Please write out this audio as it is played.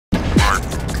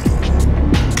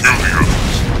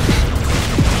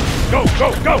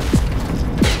Go, go!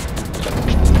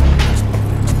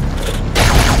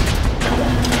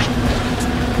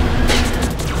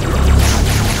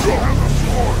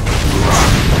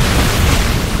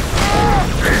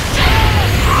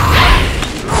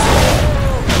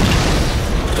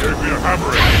 Give me a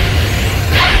hammer.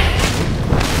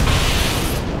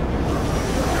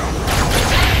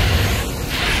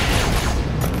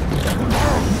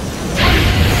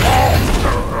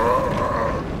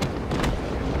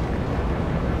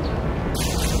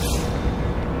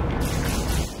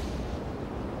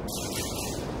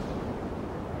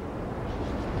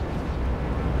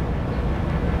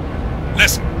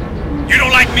 Listen, you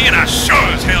don't like me and I sure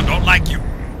as hell don't like you.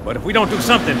 But if we don't do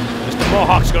something, Mr.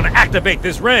 Mohawk's gonna activate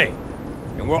this ray.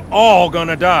 And we're all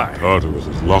gonna die. Tartarus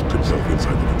has locked himself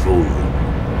inside the control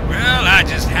room. Well, I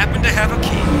just happen to have a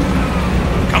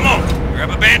key. Come on,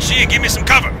 grab a Banshee and give me some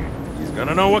cover. He's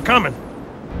gonna know we're coming.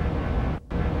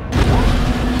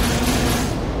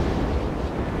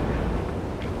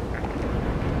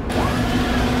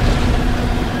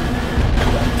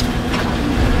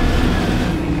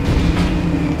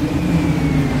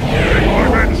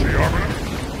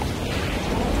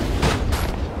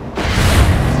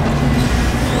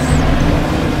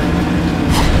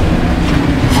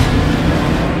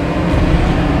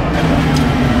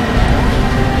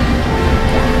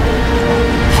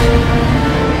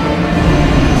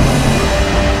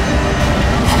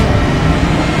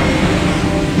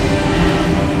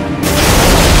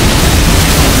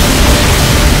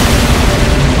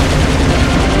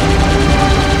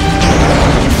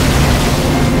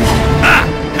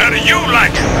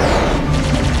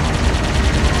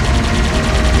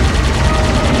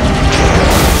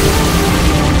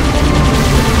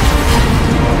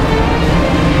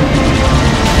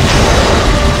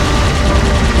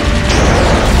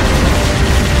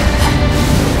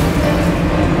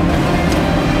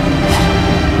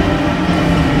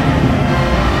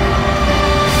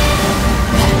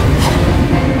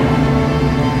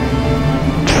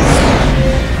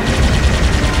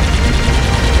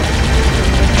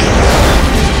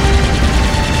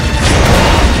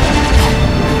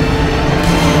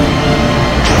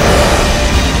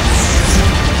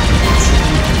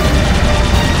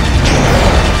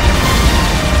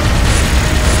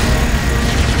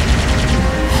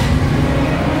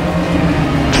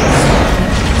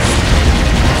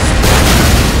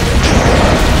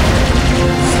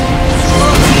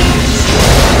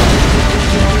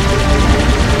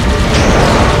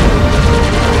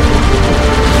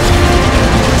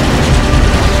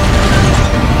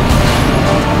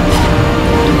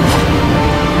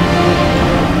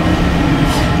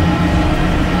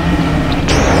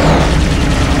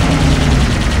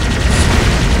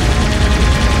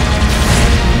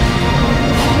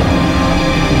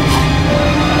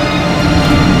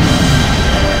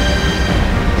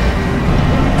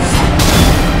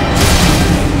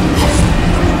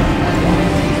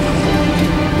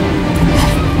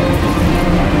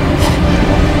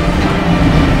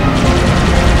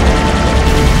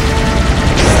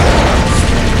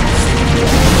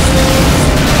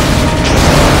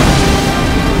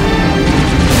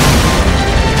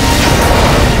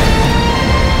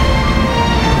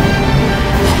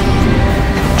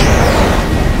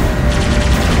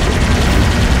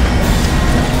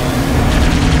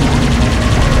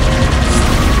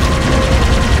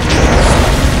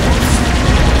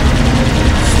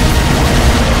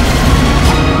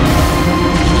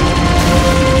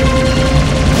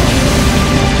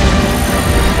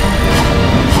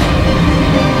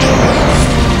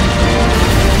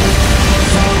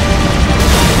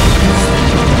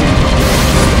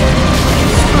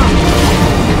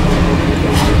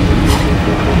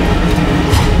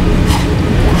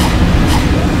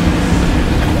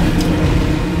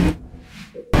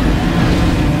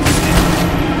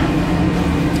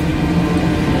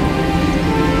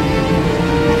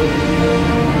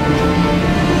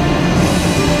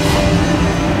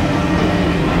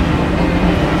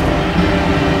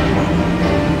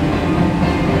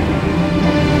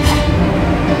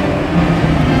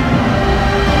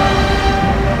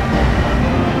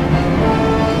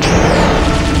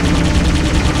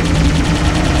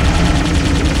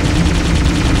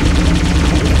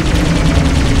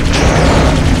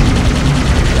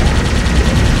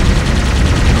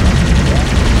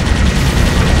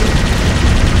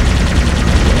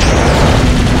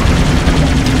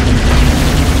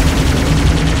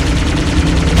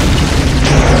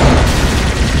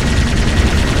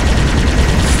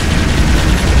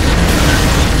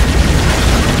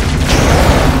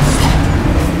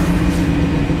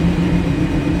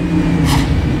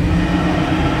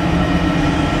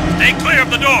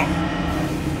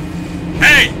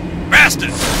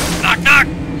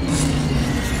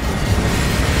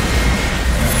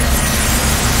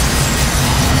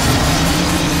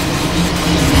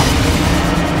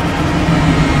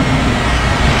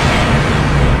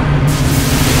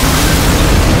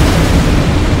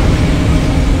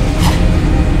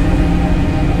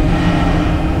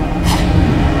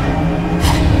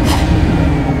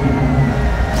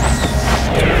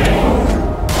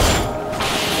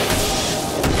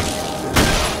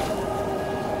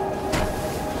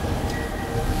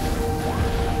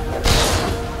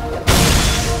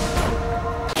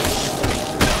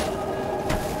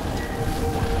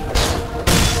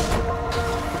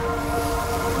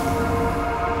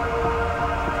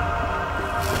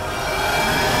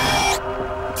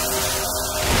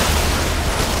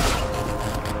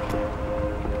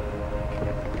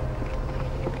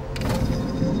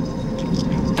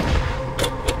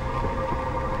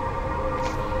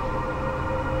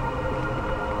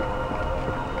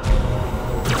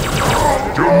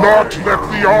 Let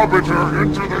the Arbiter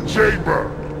enter the chamber!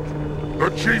 The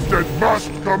chieftain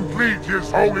must complete his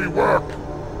holy work!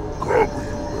 Come,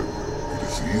 human. It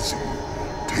is easy.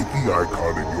 Take the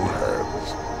icon in your hands.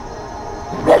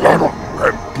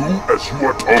 And do as you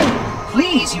are told.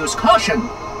 Please use caution.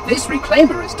 This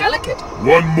reclaimer is delicate.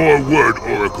 One more word,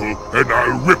 Oracle, and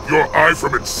I'll rip your eye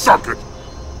from its socket!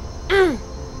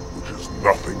 Which is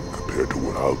nothing compared to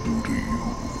what I'll do to you.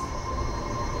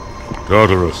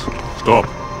 Tartarus, stop.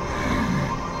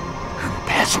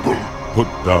 Impossible! Put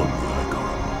down the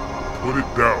icon. Put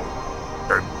it down,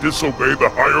 and disobey the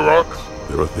Hierarchs?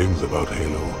 There are things about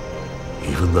Halo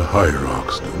even the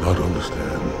Hierarchs do not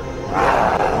understand.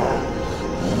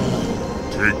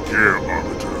 Take care,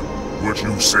 Arbiter. What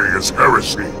you say is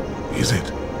heresy. Is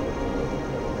it?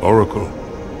 Oracle,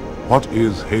 what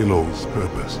is Halo's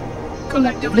purpose?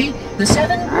 Collectively, the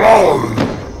Seven...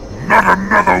 Not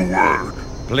another word!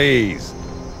 Please.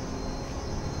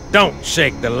 Don't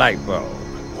shake the light bulb.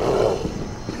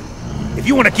 If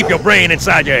you want to keep your brain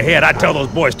inside your head, I'd tell those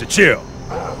boys to chill.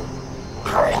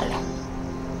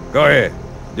 Go ahead.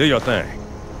 Do your thing.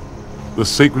 The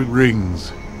sacred rings,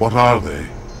 what are they?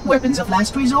 Weapons of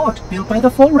last resort, built by the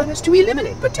Forerunners to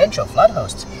eliminate potential flood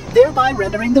hosts, thereby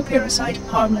rendering the parasite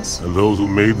harmless. And those who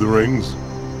made the rings?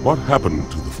 What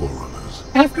happened to the Forerunners?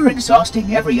 After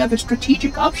exhausting every other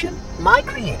strategic option, my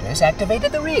creators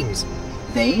activated the rings.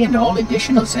 They and all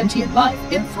additional sentient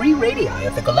life in 3 radii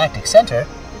of the Galactic Center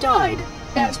died,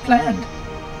 as planned.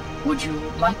 Would you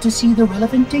like to see the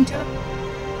relevant data?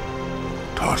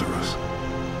 Tartarus,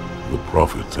 the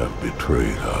prophets have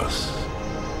betrayed us.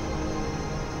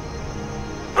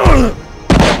 No,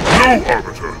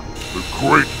 Arbiter! The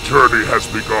great journey has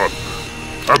begun,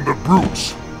 and the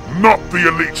brutes, not the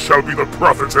elite, shall be the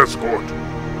prophet's escort.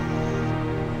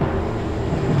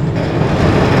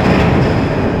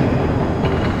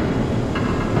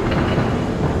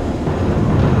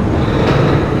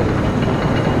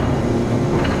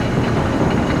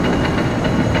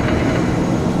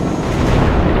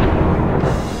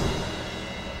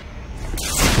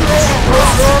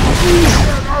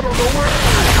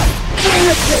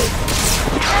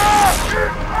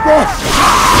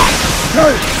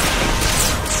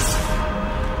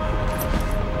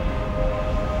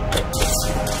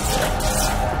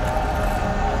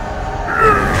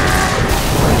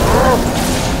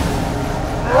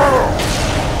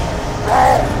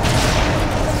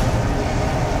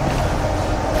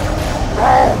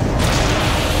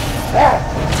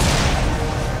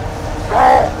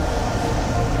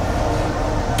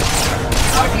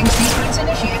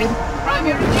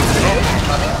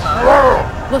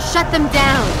 We'll shut them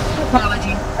down.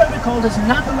 Apology. Protocol does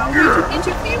not allow me to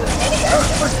interfere with any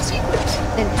aspect of the sequence.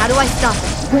 Then how do I stop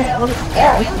it? Well, it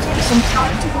will take some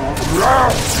time to go over.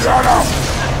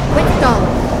 Quit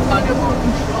stalling. Under more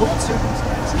controlled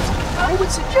circumstances, I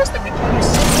would suggest that we plan a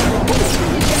simple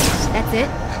mission. That's it?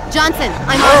 Johnson,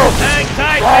 I'm on. Hang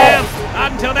tight, ma'am!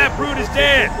 Not until that brute is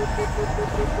dead!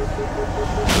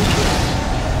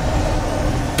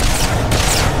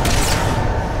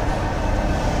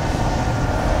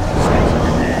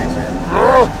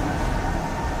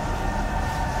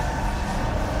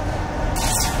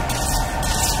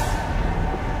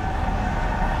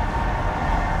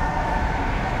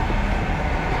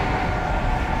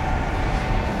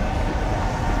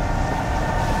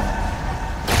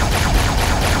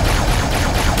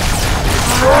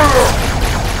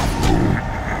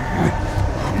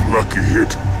 Lucky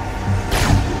hit.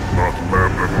 Not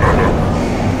land another.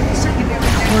 Secondary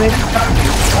generated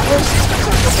targets. All systems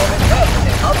are performing well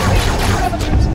within Operation